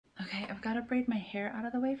Okay, I've got to braid my hair out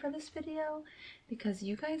of the way for this video because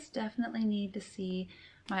you guys definitely need to see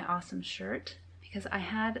my awesome shirt, because I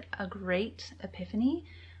had a great epiphany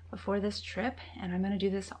before this trip, and I'm going to do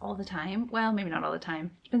this all the time. Well, maybe not all the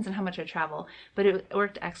time. Depends on how much I travel, but it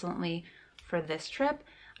worked excellently for this trip.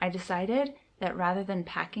 I decided that rather than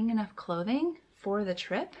packing enough clothing for the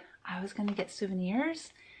trip, I was going to get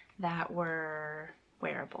souvenirs that were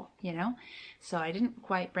wearable, you know? So I didn't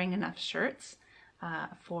quite bring enough shirts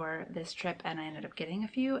for this trip, and I ended up getting a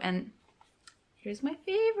few, and here's my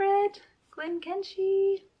favorite, Glen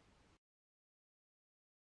Kenshi.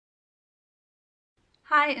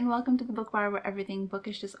 Hi, and welcome to the Book Bar, where everything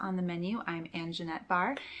bookish is on the menu. I'm Anne Jeanette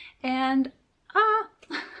Barr, and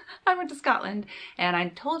I went to Scotland, and I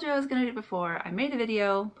told you I was going to do it before. I made a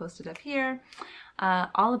video, posted up here,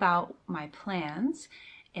 all about my plans,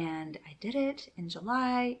 and I did it in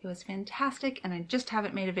July. It was fantastic, and I just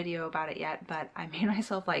haven't made a video about it yet, but I made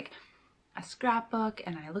myself like a scrapbook,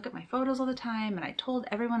 and I look at my photos all the time, and I told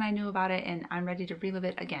everyone I knew about it, and I'm ready to relive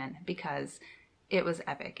it again because it was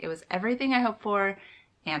epic. It was everything I hoped for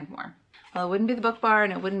and more. Well, it wouldn't be the Book Bar,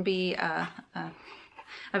 and it wouldn't be a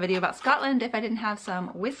video about Scotland if I didn't have some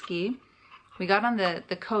whiskey. We got on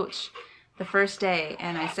the coach the first day,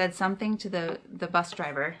 and I said something to the bus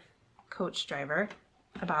driver, coach driver,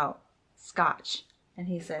 about scotch, and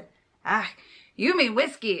he said, you mean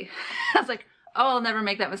whiskey. I was like, oh, I'll never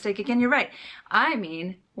make that mistake again. You're right, I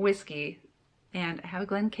mean whiskey. And I have a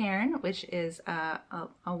Glencairn, which is a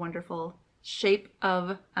wonderful shape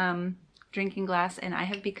of drinking glass, and I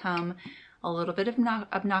have become a little bit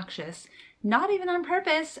obnoxious, not even on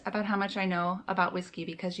purpose, about how much I know about whiskey,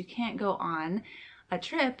 because you can't go on a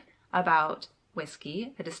trip about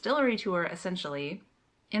whiskey, a distillery tour essentially,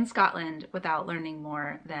 in Scotland without learning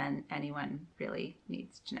more than anyone really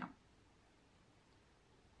needs to know.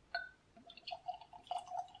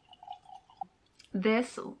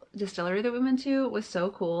 This distillery that we went to was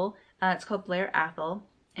so cool. It's called Blair Athol,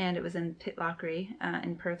 and it was in Pitlochry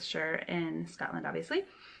in Perthshire in Scotland, obviously.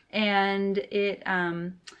 And it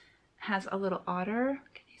has a little otter,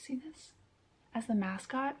 can you see this, as the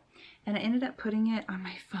mascot. And I ended up putting it on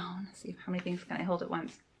my phone. Let's see, how many things can I hold at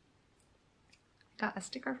once? Got a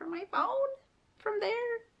sticker for my phone from there,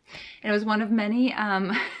 and it was one of many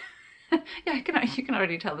yeah, you can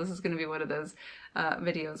already tell this is going to be one of those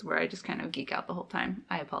videos where I just kind of geek out the whole time.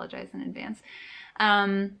 I apologize in advance.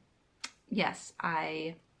 Yes,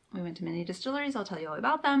 we went to many distilleries. I'll tell you all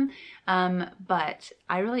about them, but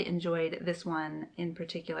I really enjoyed this one in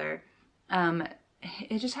particular.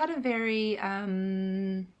 It just had a very I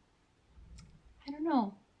don't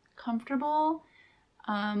know, comfortable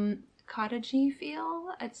cottagey feel.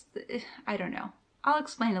 I don't know. I'll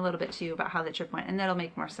explain a little bit to you about how the trip went, and that'll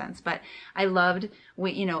make more sense. But I loved,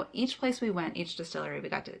 each place we went, each distillery, we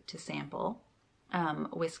got to sample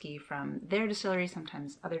whiskey from their distillery,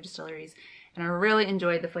 sometimes other distilleries, and I really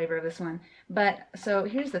enjoyed the flavor of this one. But so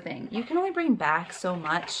here's the thing, you can only bring back so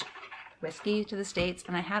much whiskey to the States,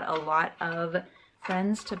 and I had a lot of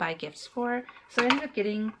friends to buy gifts for, so I ended up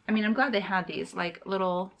getting, I'm glad they had these like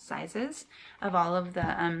little sizes of all of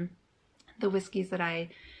the whiskeys that I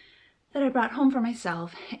brought home for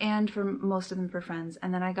myself, and for most of them for friends.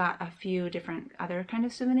 And then I got a few different other kind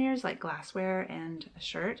of souvenirs like glassware and a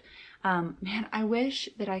shirt. Man, I wish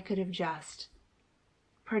that I could have just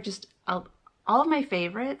purchased all of my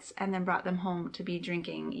favorites and then brought them home to be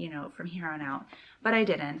drinking, from here on out. But I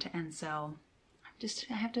didn't, and so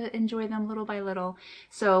I have to enjoy them little by little.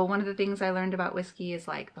 So one of the things I learned about whiskey is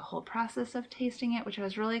like the whole process of tasting it, which I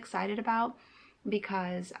was really excited about,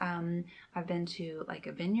 because I've been to like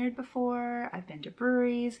a vineyard before, I've been to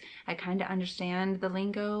breweries, I kind of understand the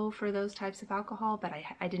lingo for those types of alcohol, but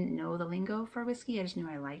I didn't know the lingo for whiskey. I just knew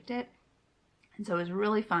I liked it. And so it was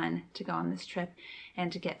really fun to go on this trip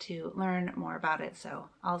and to get to learn more about it. So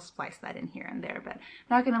I'll splice that in here and there, but I'm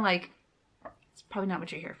not gonna it's probably not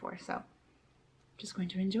what you're here for. So I'm just going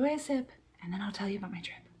to enjoy a sip, and then I'll tell you about my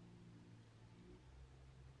trip.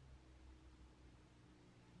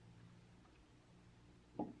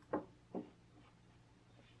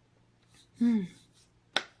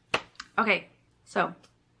 Okay, so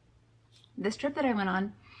this trip that I went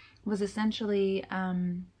on was essentially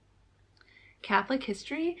Catholic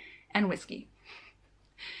history and whiskey.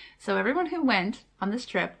 So everyone who went on this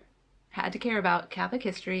trip had to care about Catholic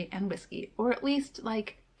history and whiskey, or at least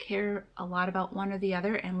care a lot about one or the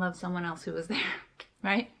other and love someone else who was there,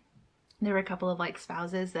 right? There were a couple of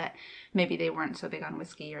spouses that maybe they weren't so big on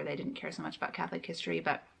whiskey, or they didn't care so much about Catholic history,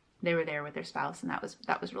 but they were there with their spouse, and that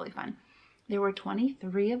was really fun. There were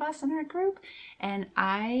 23 of us in our group, and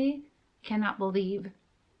I cannot believe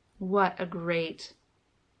what a great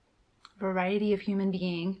variety of human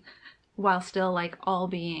being while still like all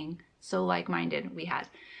being so like-minded we had.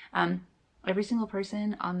 Every single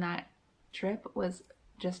person on that trip was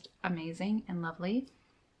just amazing and lovely.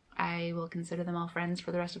 I will consider them all friends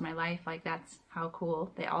for the rest of my life. Like, that's how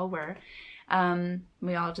cool they all were.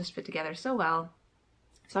 We all just fit together so well.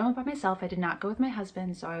 So I went by myself. I did not go with my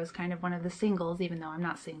husband, so I was kind of one of the singles, even though I'm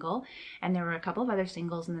not single. And there were a couple of other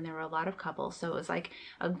singles, and then there were a lot of couples. So it was like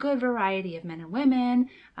a good variety of men and women,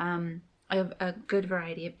 a good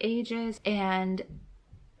variety of ages, and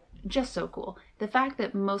just so cool. The fact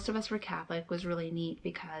that most of us were Catholic was really neat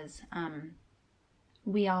because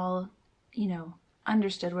we all, you know,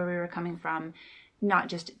 understood where we were coming from, not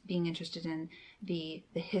just being interested in the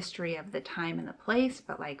history of the time and the place,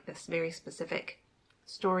 but like this very specific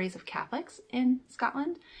stories of Catholics in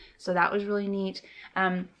Scotland. So that was really neat.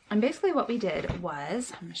 And basically what we did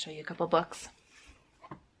was, I'm going to show you a couple books.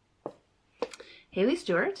 Haley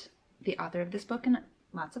Stewart, the author of this book and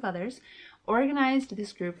lots of others, organized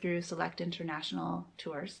this group through select international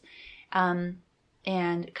tours, and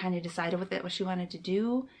kind of decided what she wanted to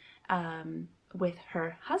do with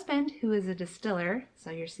her husband, who is a distiller. So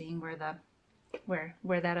you're seeing where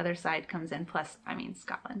that other side comes in. Plus, I mean,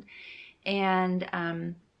 Scotland, and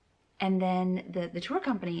then the tour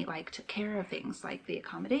company like took care of things like the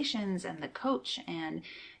accommodations and the coach and,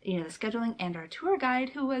 you know, the scheduling, and our tour guide,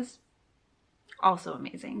 who was also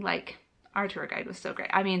amazing. Like, our tour guide was so great.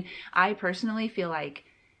 I mean, I personally feel like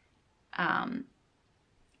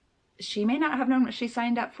she may not have known what she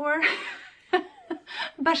signed up for,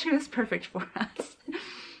 but she was perfect for us.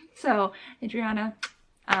 So Adriana,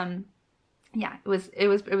 yeah, it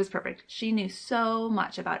was perfect. She knew so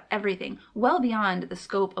much about everything, well beyond the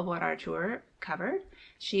scope of what our tour covered.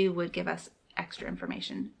 She would give us extra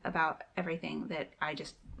information about everything that I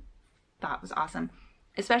just thought was awesome,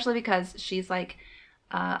 especially because she's like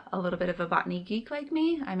a little bit of a botany geek like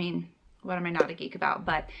me. I mean, what am I not a geek about?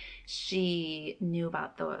 But she knew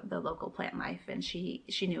about the local plant life, and she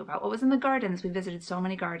knew about what was in the gardens. We visited so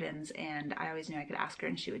many gardens, and I always knew I could ask her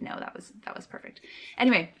and she would know. That was perfect.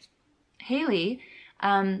 Anyway, Haley,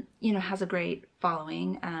 you know, has a great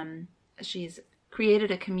following. She's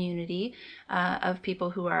created a community of people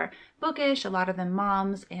who are bookish, a lot of them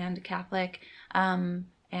moms and Catholic,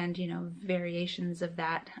 and, you know, variations of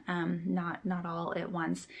that, not all at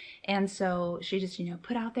once. And so she just, you know,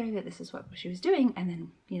 put out there that this is what she was doing, and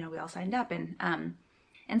then, you know, we all signed up, and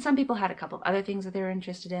some people had a couple of other things that they were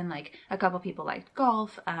interested in, like a couple people liked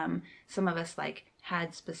golf, some of us like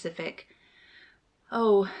had specific,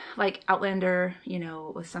 like Outlander, you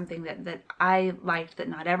know, was something that I liked that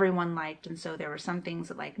not everyone liked, and so there were some things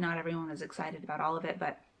that like not everyone was excited about all of it,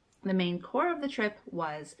 but the main core of the trip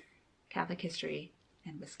was Catholic history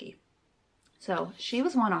and whiskey. So she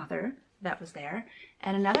was one author that was there,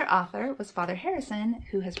 and another author was Father Harrison,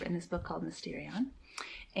 who has written this book called Mysterion,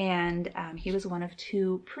 and he was one of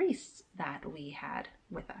two priests that we had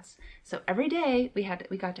with us. So every day we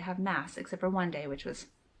got to have mass, except for one day, which was,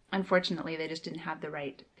 unfortunately, they just didn't have the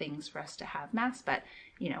right things for us to have mass, but,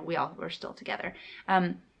 you know, we all were still together.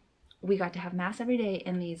 We got to have mass every day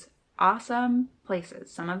in these awesome places.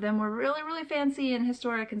 Some of them were really, really fancy and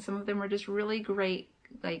historic, and some of them were just really great,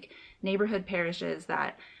 like neighborhood parishes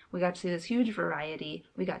that we got to see this huge variety.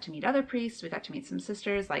 We got to meet other priests. We got to meet some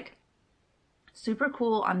sisters, like super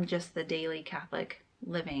cool on just the daily Catholic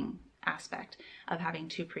living aspect of having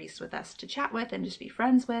two priests with us to chat with and just be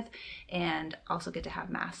friends with, and also get to have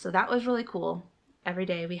mass. So that was really cool. Every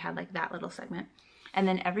day we had like that little segment. And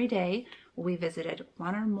then every day we visited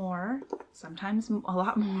one or more, sometimes a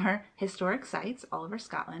lot more, historic sites all over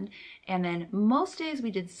Scotland. And then most days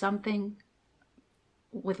we did something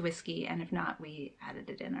with whiskey, and if not, we added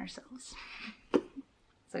it in ourselves.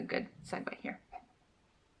 It's a good segue here.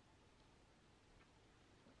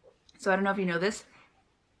 So I don't know if you know this.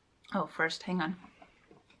 Oh, first, hang on.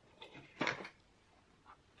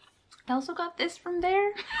 I also got this from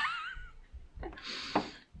there.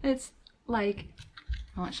 It's like,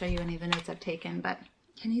 I won't show you any of the notes I've taken, but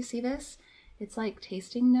can you see this? It's like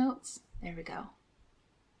tasting notes. There we go.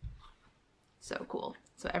 So cool.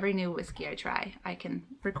 So every new whiskey I try, I can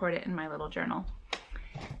record it in my little journal.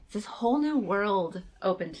 It's this whole new world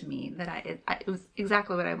open to me that it was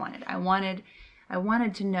exactly what I wanted. I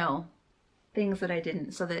wanted to know things that I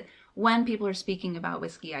didn't, so that when people are speaking about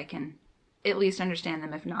whiskey, I can at least understand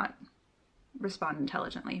them, if not respond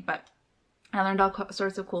intelligently. But I learned all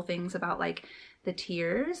sorts of cool things about like the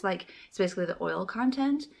tiers, like it's basically the oil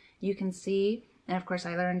content you can see. And of course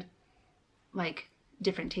I learned like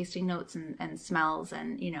different tasting notes and smells,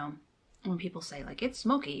 and, you know, when people say like it's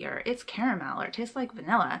smoky or it's caramel or it tastes like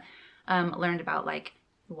vanilla, learned about like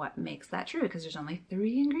what makes that true, because there's only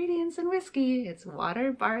 3 ingredients in whiskey. It's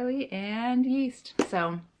water, barley, and yeast.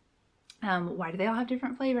 So why do they all have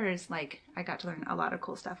different flavors? Like, I got to learn a lot of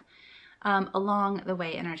cool stuff along the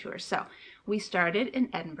way in our tour. So we started in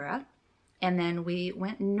Edinburgh, and then we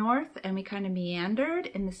went north and we kind of meandered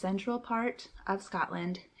in the central part of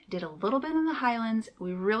Scotland, did a little bit in the Highlands.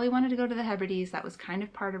 We really wanted to go to the Hebrides. That was kind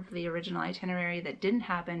of part of the original itinerary that didn't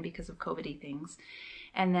happen because of COVID-y things.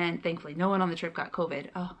 And then thankfully no one on the trip got COVID.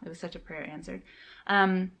 Oh, it was such a prayer answered.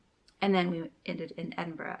 And then we ended in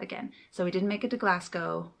Edinburgh again. So we didn't make it to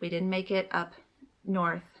Glasgow. We didn't make it up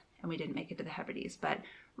north, and we didn't make it to the Hebrides, but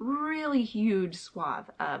really huge swath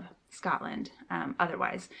of Scotland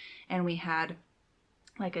otherwise. And we had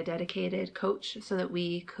like a dedicated coach so that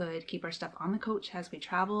we could keep our stuff on the coach as we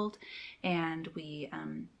traveled. And we,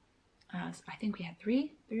 I think we had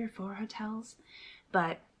three or four hotels,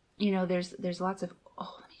 but you know, there's lots of,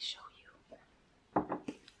 oh, let me show you.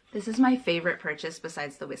 This is my favorite purchase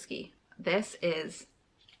besides the whiskey. This is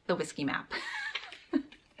the whiskey map.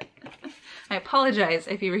 I apologize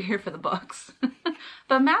if you were here for the books.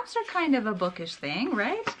 But maps are kind of a bookish thing,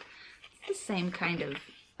 right? It's the same kind of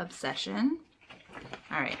obsession.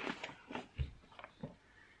 All right.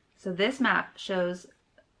 So this map shows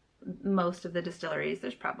most of the distilleries.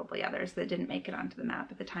 There's probably others that didn't make it onto the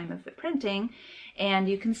map at the time of the printing. And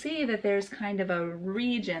you can see that there's kind of a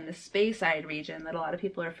region, the Speyside region, that a lot of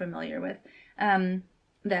people are familiar with,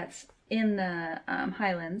 that's in the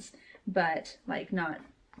Highlands, but like not,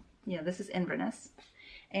 you know, this is Inverness,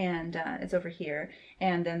 and it's over here.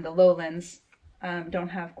 And then the lowlands don't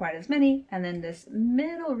have quite as many. And then this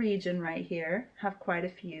middle region right here have quite a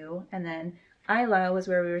few. And then Islay was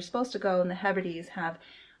where we were supposed to go, and the Hebrides have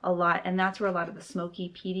a lot, and that's where a lot of the smoky,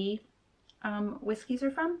 peaty whiskeys are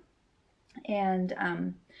from. And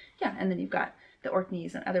yeah, and then you've got the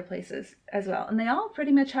Orkneys and other places as well. And they all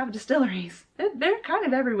pretty much have distilleries. They're kind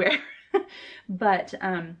of everywhere. But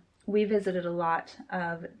we visited a lot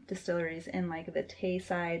of distilleries in like the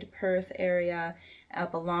Tayside, Perth area,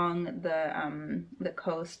 up along the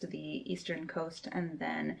coast, the eastern coast, and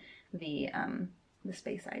then the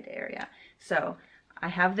Speyside area. So I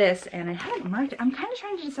have this, and I haven't marked it. I'm kind of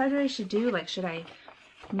trying to decide what I should do. Like, should I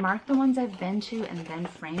mark the ones I've been to and then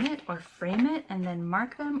frame it, or frame it and then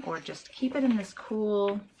mark them, or just keep it in this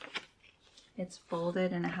cool, it's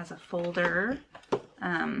folded and it has a folder.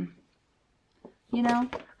 You know,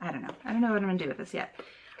 I don't know. I don't know what I'm gonna do with this yet.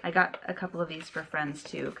 I got a couple of these for friends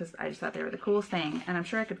too, because I just thought they were the coolest thing, and I'm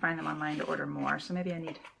sure I could find them online to order more, so maybe I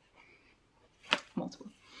need multiple.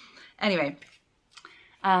 Anyway,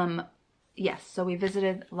 yes, so we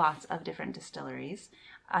visited lots of different distilleries.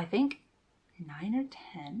 I think 9 or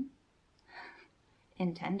 10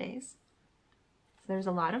 in 10 days. So there's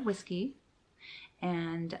a lot of whiskey.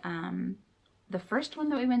 And the first one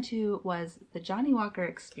that we went to was the Johnnie Walker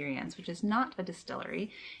Experience, which is not a distillery.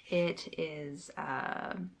 It is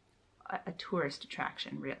a tourist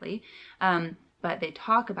attraction, really. But they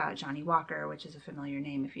talk about Johnnie Walker, which is a familiar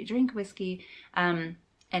name if you drink whiskey, and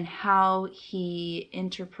how he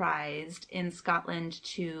enterprised in Scotland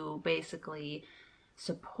to basically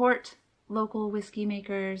support local whiskey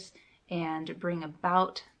makers and bring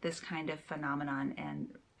about this kind of phenomenon.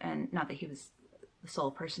 And not that he was the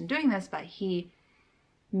sole person doing this, but he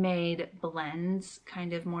made blends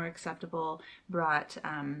kind of more acceptable, brought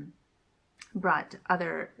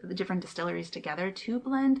other different distilleries together to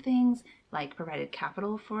blend things, like provided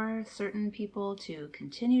capital for certain people to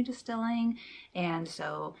continue distilling. And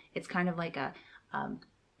so it's kind of like an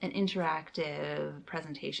interactive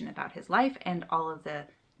presentation about his life and all of the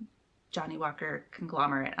Johnnie Walker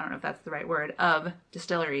conglomerate, I don't know if that's the right word, of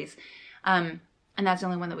distilleries. And that's the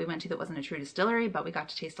only one that we went to that wasn't a true distillery, but we got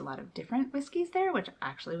to taste a lot of different whiskeys there, which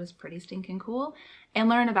actually was pretty stinking cool, and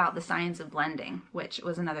learn about the science of blending, which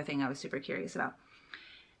was another thing I was super curious about.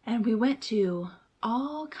 And we went to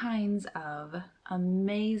all kinds of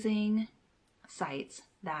amazing sites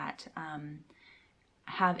that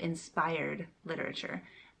have inspired literature.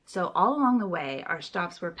 So all along the way, our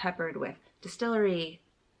stops were peppered with distillery,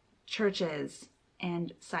 churches,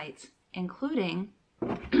 and sites, including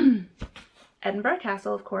Edinburgh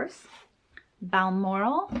Castle, of course,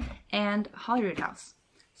 Balmoral, and Holyrood House.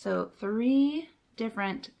 So 3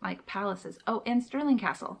 different like palaces. Oh, and Stirling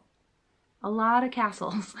Castle. A lot of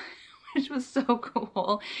castles, which was so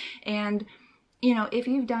cool. And, you know, if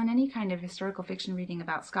you've done any kind of historical fiction reading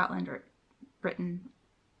about Scotland or Britain,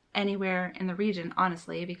 anywhere in the region,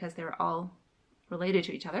 honestly, because they're all related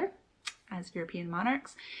to each other as European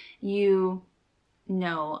monarchs, you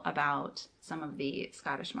know about some of the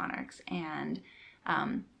Scottish monarchs. And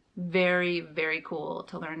very, very cool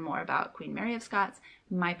to learn more about Queen Mary of Scots,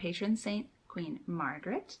 my patron saint, Queen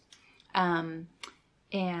Margaret, and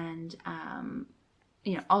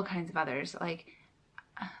you know, all kinds of others. Like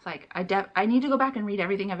I need to go back and read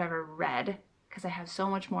everything I've ever read because I have so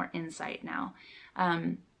much more insight now.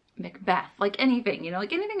 Macbeth, like anything, you know,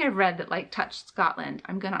 like anything I've read that like touched Scotland,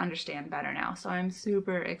 I'm gonna understand better now. So I'm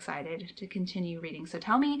super excited to continue reading. So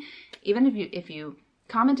tell me, even if you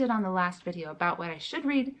commented on the last video about what I should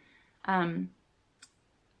read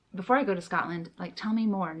before I go to Scotland, like tell me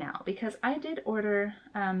more now, because I did order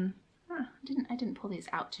I didn't pull these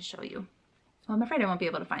out to show you. Well, I'm afraid I won't be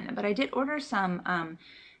able to find them, but I did order some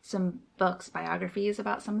books, biographies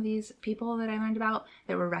about some of these people that I learned about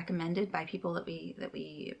that were recommended by people that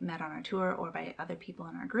we met on our tour or by other people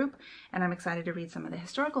in our group, and I'm excited to read some of the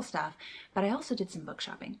historical stuff. But I also did some book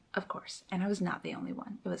shopping, of course, and I was not the only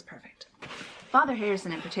one. It was perfect. Father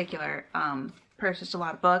Harrison in particular purchased a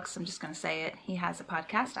lot of books. I'm just going to say it. He has a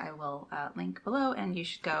podcast. I will link below, and you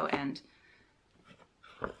should go and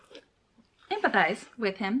empathize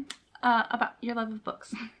with him about your love of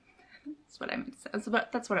books. That's what I meant to say.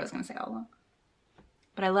 That's what I was going to say all along.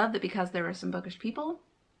 But I love that because there were some bookish people,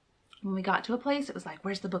 when we got to a place, it was like,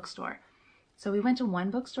 where's the bookstore? So we went to one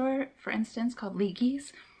bookstore, for instance, called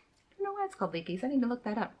Leakey's. I don't know why it's called Leakey's. I need to look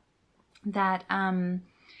that up. That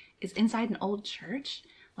is inside an old church,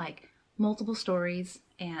 like multiple stories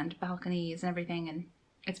and balconies and everything. And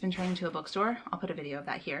it's been turned into a bookstore. I'll put a video of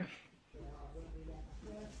that here.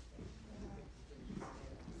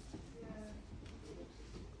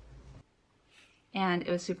 And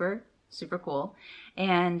it was super, super cool.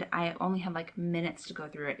 And I only had like minutes to go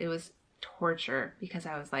through it. It was torture because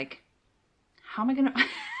I was like, how am I gonna...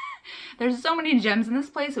 There's so many gems in this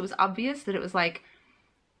place. It was obvious that it was like,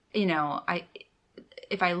 you know,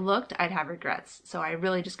 if I looked, I'd have regrets. So I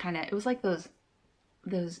really just kind of, it was like those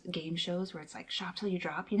game shows where it's like shop till you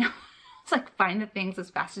drop, you know? It's like find the things as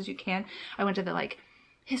fast as you can. I went to the like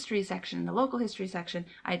history section, the local history section.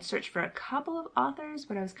 I'd searched for a couple of authors.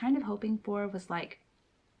 What I was kind of hoping for was like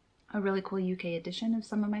a really cool UK edition of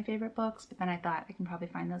some of my favorite books, but then I thought I can probably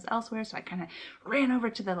find those elsewhere, so I kind of ran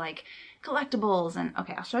over to the like collectibles. And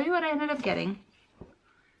okay, I'll show you what I ended up getting.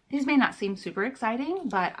 These may not seem super exciting,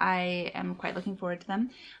 but I am quite looking forward to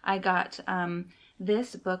them. I got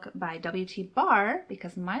this book by W.T. Barr,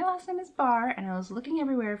 because my last name is Barr, and I was looking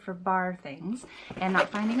everywhere for Barr things and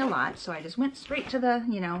not finding a lot, so I just went straight to the,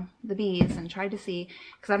 you know, the B's and tried to see,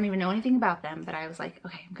 because I don't even know anything about them, but I was like,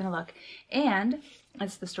 okay, I'm gonna look. And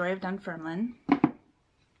it's the story of Dunfermline,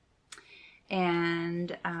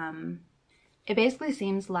 and it basically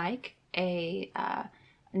seems like a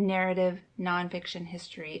narrative nonfiction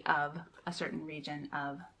history of a certain region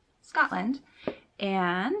of Scotland.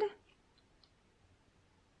 And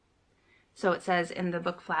so it says in the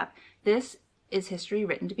book flap, this is history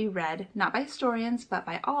written to be read, not by historians, but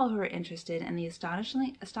by all who are interested in the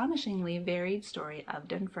astonishingly varied story of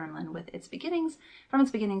Dunfermline from its beginnings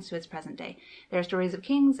to its present day. There are stories of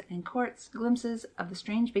kings and courts, glimpses of the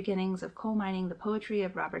strange beginnings of coal mining, the poetry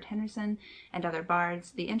of Robert Henderson and other bards,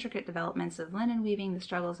 the intricate developments of linen weaving, the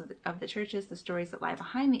struggles of the churches, the stories that lie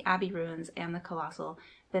behind the abbey ruins, and the colossal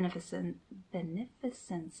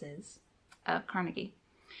beneficences of Carnegie.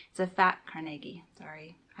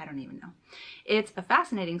 I don't even know. It's a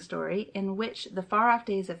fascinating story in which the far-off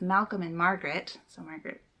days of Malcolm and Margaret, so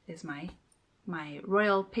Margaret is my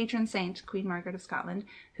royal patron saint, Queen Margaret of Scotland,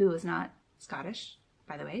 who was not Scottish,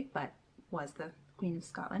 by the way, but was the Queen of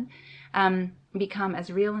Scotland, become as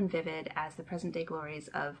real and vivid as the present-day glories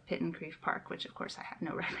of Pittencrieff Park, which of course I have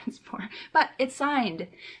no reference for, but it's signed.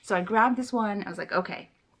 So I grabbed this one. I was like, okay,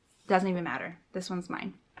 doesn't even matter. This one's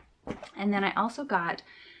mine. And then I also got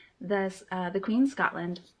this, the Queen's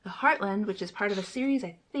Scotland, the Heartland, which is part of a series,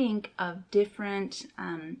 I think, of different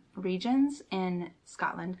regions in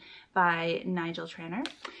Scotland by Nigel Tranter.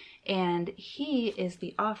 And he is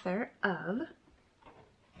the author of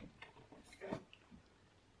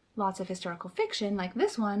lots of historical fiction, like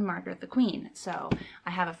this one, Margaret the Queen. So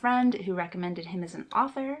I have a friend who recommended him as an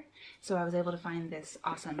author, so I was able to find this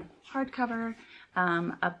awesome hardcover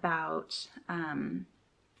about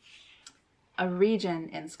a region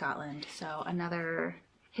in Scotland, so another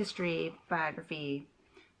history biography,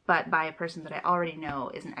 but by a person that I already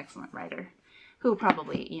know is an excellent writer, who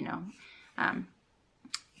probably, you know,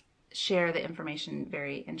 share the information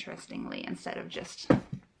very interestingly instead of just,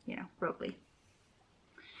 you know, rotely.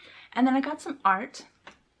 And then I got some art.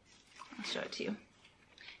 I'll show it to you,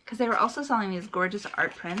 because they were also selling these gorgeous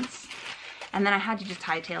art prints, And then I had to just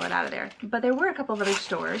hightail it out of there. But there were a couple of other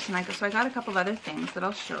stores, and so I got a couple of other things that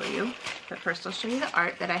I'll show you. But first I'll show you the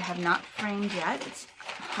art that I have not framed yet. It's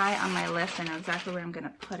high on my list. I know exactly where I'm going to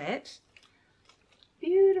put it.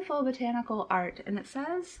 Beautiful botanical art. And it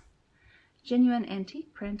says, genuine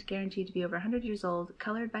antique print guaranteed to be over 100 years old,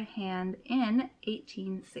 colored by hand in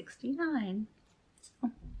 1869. So,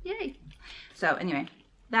 yay. So anyway,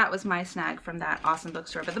 that was my snag from that awesome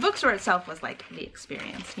bookstore. But the bookstore itself was like the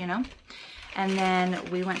experience, you know? And then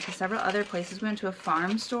we went to several other places. We went to a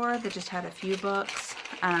farm store that just had a few books.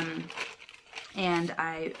 And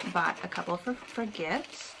I bought a couple for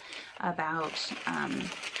gifts about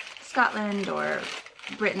Scotland or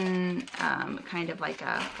Britain, kind of like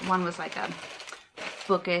one was like a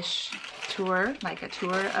bookish tour, like a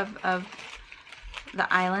tour of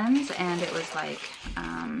the islands, and it was like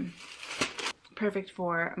perfect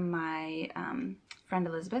for my friend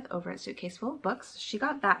Elizabeth over at Suitcaseful of Books. She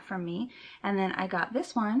got that from me. And then I got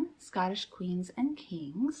this one, Scottish Queens and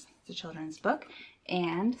Kings. It's a children's book.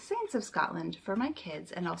 And Saints of Scotland for my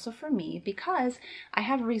kids and also for me, because I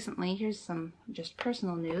have recently, here's some just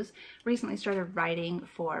personal news, recently started writing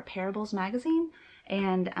for Parables magazine.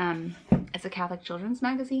 And it's a Catholic children's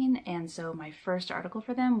magazine. And so my first article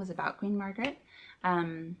for them was about Queen Margaret.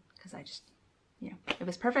 Because I just, you know, it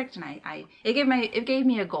was perfect, and it gave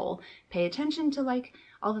me a goal. Pay attention to like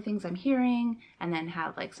all the things I'm hearing, and then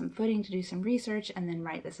have like some footing to do some research, and then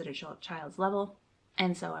write this at a child's level.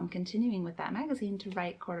 And so I'm continuing with that magazine to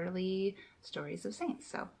write quarterly stories of saints.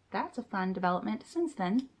 So that's a fun development since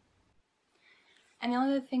then. And the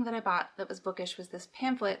only other thing that I bought that was bookish was this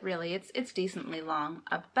pamphlet. Really, it's decently long,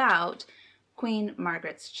 about Queen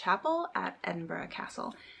Margaret's Chapel at Edinburgh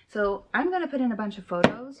Castle. So I'm going to put in a bunch of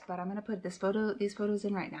photos, but I'm going to put these photos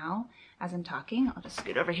in right now as I'm talking. I'll just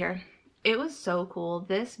scoot over here. It was so cool.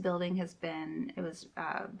 This building was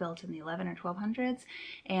built in the 11 or 1200s,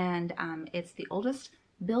 and it's the oldest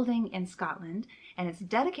building in Scotland, and it's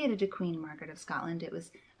dedicated to Queen Margaret of Scotland. It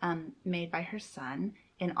was made by her son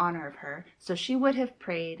in honor of her. So she would have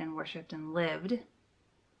prayed and worshipped and lived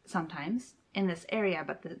sometimes in this area,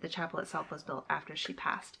 but the chapel itself was built after she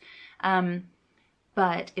passed.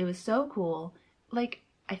 But it was so cool. Like,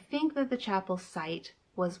 I think that the chapel site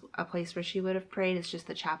was a place where she would have prayed. It's just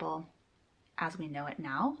the chapel as we know it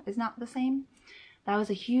now is not the same. That was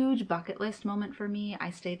a huge bucket list moment for me. I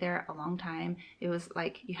stayed there a long time. It was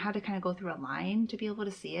like you had to kind of go through a line to be able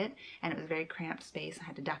to see it, and it was a very cramped space. I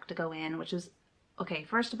had to duck to go in, which was, okay,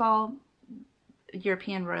 first of all,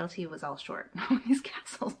 European royalty was all short when these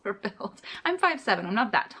castles were built. I'm 5'7", I'm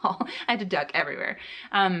not that tall. I had to duck everywhere.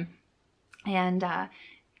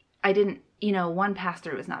 I didn't, you know, one pass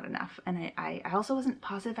through was not enough. And I also wasn't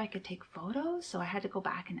positive I could take photos, so I had to go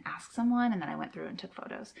back and ask someone, and then I went through and took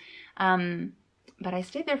photos. But I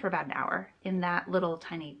stayed there for about an hour in that little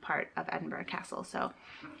tiny part of Edinburgh Castle. So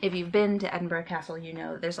if you've been to Edinburgh Castle, you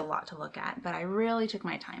know there's a lot to look at. But I really took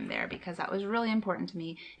my time there because that was really important to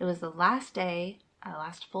me. It was the last day,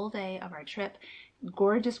 last full day of our trip,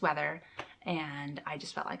 gorgeous weather, and I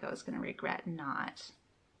just felt like I was going to regret not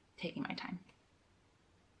taking my time.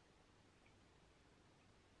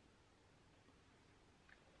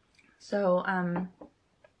 So,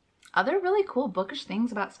 other really cool bookish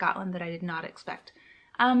things about Scotland that I did not expect.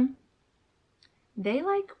 They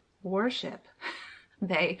like worship.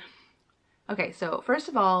 Okay, so first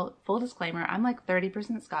of all, full disclaimer, I'm like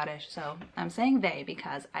 30% Scottish, so I'm saying they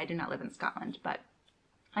because I do not live in Scotland, but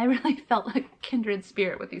I really felt like a kindred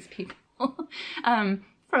spirit with these people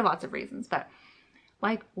for lots of reasons, but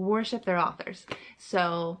like worship their authors.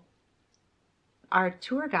 So our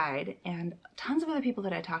tour guide and tons of other people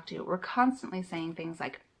that I talked to were constantly saying things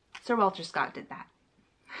like, Sir Walter Scott did that.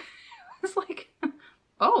 It's like,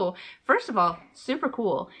 oh, first of all, super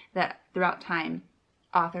cool that throughout time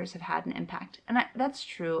authors have had an impact. And that's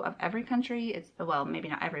true of every country. It's, well, maybe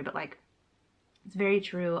not every, but like, it's very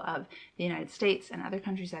true of the United States and other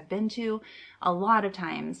countries I've been to. A lot of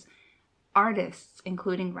times, artists,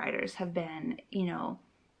 including writers, have been, you know,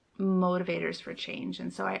 motivators for change.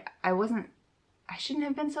 And so I shouldn't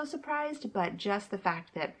have been so surprised, but just the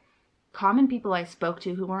fact that common people I spoke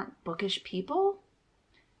to who weren't bookish people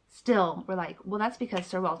still were like, well, that's because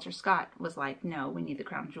Sir Walter Scott was like, no, we need the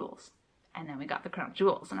crown jewels. And then we got the crown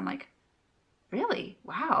jewels. And I'm like, really?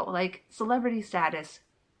 Wow. Like celebrity status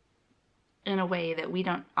in a way that we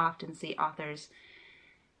don't often see authors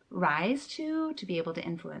rise to be able to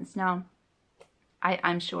influence. Now,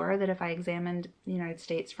 I'm sure that if I examined the United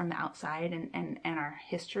States from the outside and our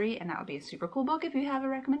history, and that would be a super cool book if you have a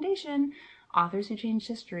recommendation, authors who changed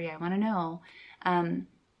history, I want to know.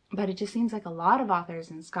 but it just seems like a lot of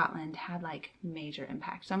authors in Scotland had like major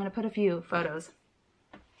impact. So I'm going to put a few photos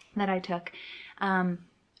that I took,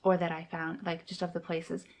 or that I found, like just of the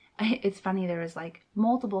places. It's funny, there was like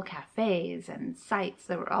multiple cafes and sites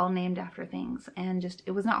that were all named after things, and just,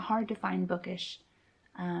 it was not hard to find bookish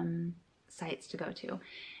sites to go to.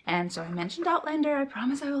 And so I mentioned Outlander. I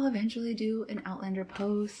promise I will eventually do an Outlander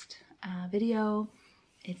post video.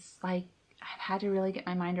 It's like, I've had to really get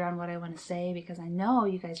my mind around what I want to say, because I know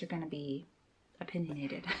you guys are going to be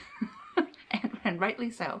opinionated, and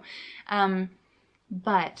rightly so.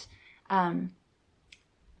 But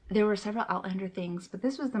there were several Outlander things, but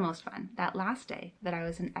this was the most fun. That last day that I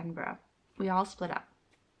was in Edinburgh, we all split up.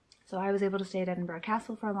 So I was able to stay at Edinburgh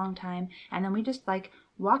Castle for a long time, and then we just like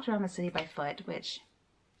walked around the city by foot, which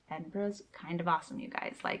Edinburgh's kind of awesome, you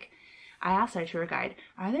guys. Like, I asked our tour guide,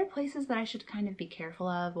 are there places that I should kind of be careful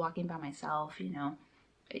of walking by myself? You know,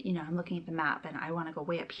 I'm looking at the map and I want to go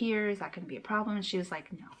way up here. Is that going to be a problem? And she was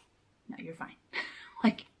like, no, you're fine.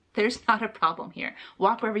 Like, there's not a problem here.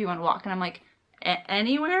 Walk wherever you want to walk. And I'm like,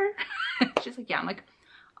 anywhere? She's like, yeah. I'm like,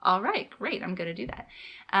 all right, great. I'm going to do that.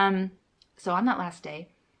 So on that last day,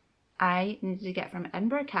 I needed to get from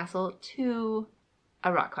Edinburgh Castle to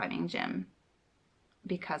a rock climbing gym,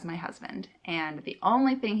 because my husband, and the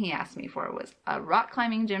only thing he asked me for was a rock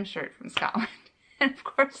climbing gym shirt from Scotland. And of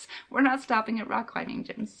course, we're not stopping at rock climbing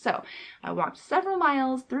gyms. So I walked several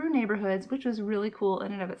miles through neighborhoods, which was really cool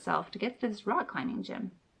in and of itself, to get to this rock climbing gym.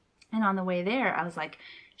 And on the way there, I was like,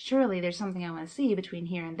 surely there's something I want to see between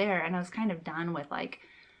here and there. And I was kind of done with like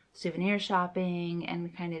souvenir shopping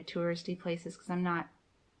and kind of touristy places, because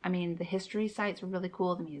the history sites were really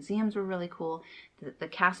cool. The museums were really cool. The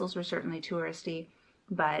castles were certainly touristy.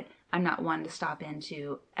 But I'm not one to stop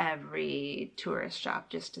into every tourist shop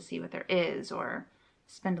just to see what there is, or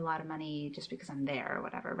spend a lot of money just because I'm there or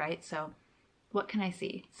whatever, right? So what can I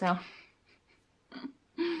see? So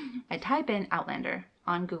I type in Outlander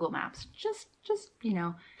on Google Maps. Just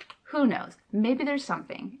who knows? Maybe there's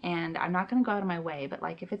something, and I'm not going to go out of my way, but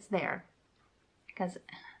like if it's there, because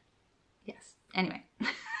yes. Anyway,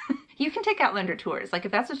 you can take Outlander tours. Like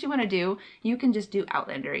if that's what you want to do, you can just do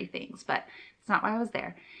Outlander-y things, but it's not why I was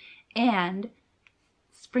there. And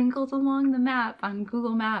sprinkled along the map on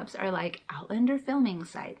Google Maps are like Outlander filming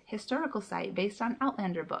site, historical site based on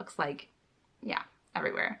Outlander books. Like, yeah,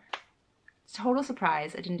 everywhere. Total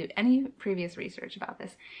surprise. I didn't do any previous research about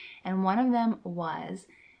this. And one of them was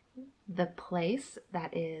the place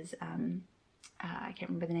that is, I can't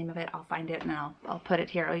remember the name of it. I'll find it and I'll put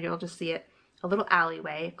it here. You'll just see it. A little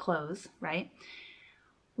alleyway, close, right?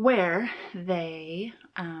 Where they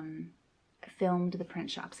filmed the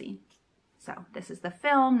print shop scene. So this is the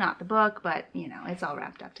film, not the book, but it's all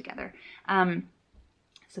wrapped up together.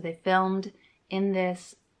 So they filmed in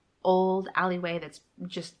this old alleyway that's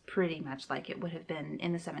just pretty much like it would have been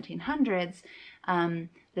in the 1700s.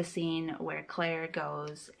 The scene where Claire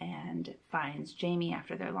goes and finds Jamie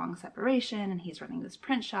after their long separation, and he's running this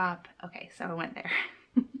print shop. Okay, so I went there.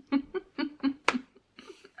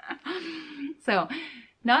 So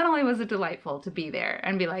not only was it delightful to be there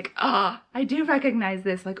and be like, I do recognize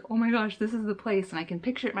this, like, oh my gosh, this is the place, and I can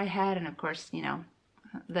picture it in my head. And of course,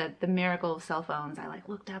 the miracle of cell phones, I like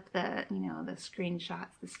looked up the the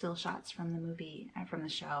screenshots, the still shots from the movie, from the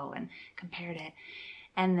show, and compared it.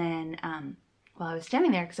 And then while I was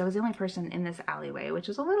standing there, because I was the only person in this alleyway, which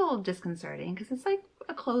was a little disconcerting because it's like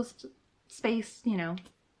a closed space,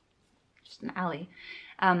 just an alley,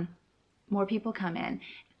 more people come in,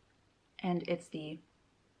 and it's the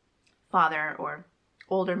father or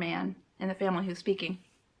older man in the family who's speaking.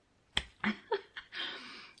 And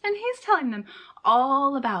he's telling them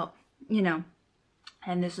all about,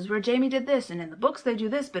 and this is where Jamie did this, and in the books they do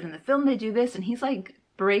this, but in the film they do this, and he's like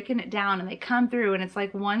breaking it down, and they come through, and it's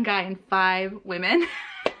like one guy and 5 women.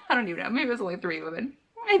 I don't even know, maybe it was only 3 women.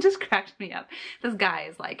 It just cracked me up. This guy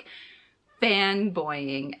is like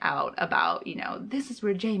fanboying out about, this is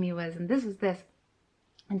where Jamie was, and this is this.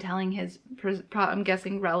 And telling his, I'm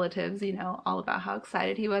guessing relatives, all about how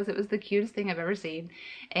excited he was. It was the cutest thing I've ever seen.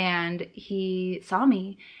 And he saw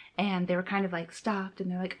me, and they were kind of like stopped, and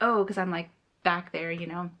they're like, oh, because I'm like back there,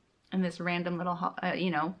 in this random little,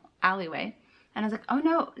 alleyway. And I was like, oh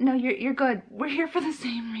no, you're good. We're here for the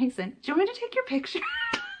same reason. Do you want me to take your picture?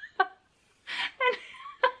 And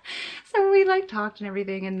so we like talked and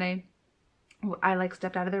everything, and I like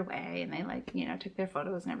stepped out of their way, and they like, took their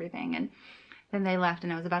photos and everything, and then they left,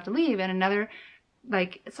 and I was about to leave, and another,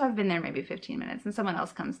 so I've been there maybe 15 minutes, and someone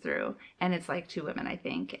else comes through, and it's like 2 women, I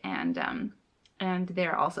think, and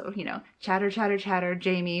they're also, chatter,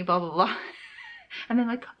 Jamie, blah, blah, blah. And they're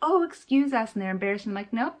like, oh, excuse us, and they're embarrassed, and I'm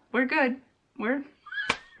like, nope, we're good. We're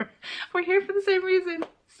We're here for the same reason.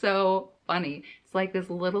 So funny. It's like this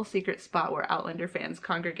little secret spot where Outlander fans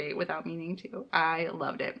congregate without meaning to. I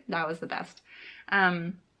loved it. That was the best.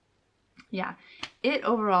 Yeah, it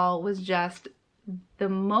overall was just the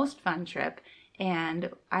most fun trip, and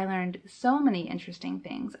I learned so many interesting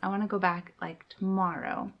things. I want to go back like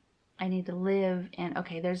tomorrow. I need to live in,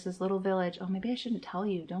 okay, there's this little village. Oh, maybe I shouldn't tell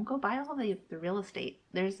you. Don't go buy all the real estate.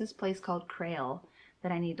 There's this place called Crail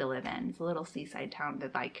that I need to live in. It's a little seaside town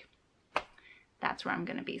that, like, that's where I'm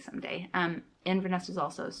going to be someday. Inverness was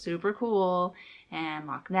also super cool, and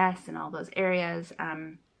Loch Ness and all those areas.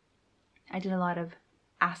 I did a lot of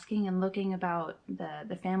asking and looking about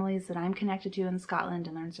the families that I'm connected to in Scotland,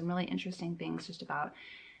 and learned some really interesting things just about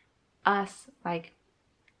us, like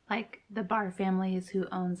the Barr families who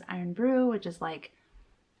owns Iron Brew, which is like,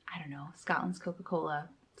 I don't know, Scotland's Coca-Cola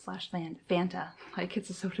 / Fanta, like it's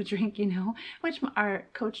a soda drink, you know, which our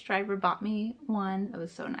coach driver bought me one. It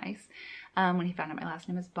was so nice when he found out my last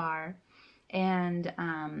name is Barr. And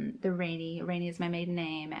the Rainey is my maiden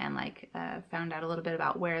name, and like found out a little bit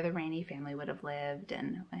about where the Rainey family would have lived,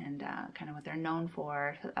 and kind of what they're known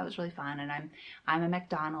for. So that was really fun. And I'm a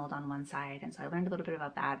MacDonald on one side, and so I learned a little bit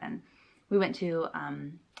about that. And we went to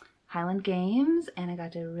Highland Games, and I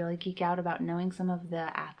got to really geek out about knowing some of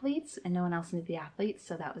the athletes, and no one else knew the athletes,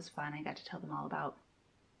 so that was fun. I got to tell them all about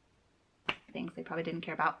things they probably didn't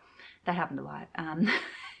care about. That happened a lot. And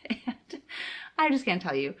I just can't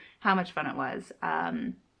tell you how much fun it was.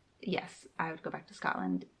 Yes, I would go back to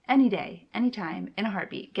Scotland any day, anytime, in a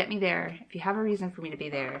heartbeat. Get me there. If you have a reason for me to be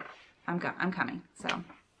there, I'm coming. So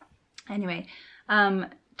anyway,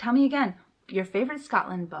 tell me again your favorite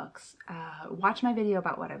Scotland books. Watch my video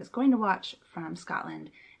about what I was going to watch from Scotland.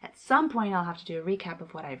 At some point, I'll have to do a recap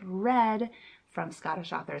of what I've read from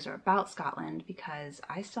Scottish authors or about Scotland, because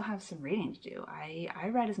I still have some reading to do. I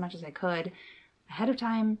read as much as I could ahead of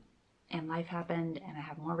time, and life happened, and I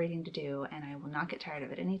have more reading to do, and I will not get tired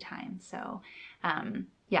of it anytime. So,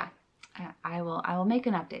 yeah, I will make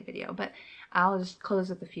an update video, but I'll just close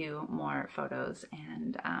with a few more photos,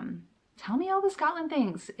 and tell me all the Scotland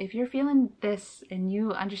things. If you're feeling this and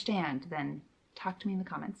you understand, then talk to me in the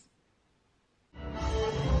comments.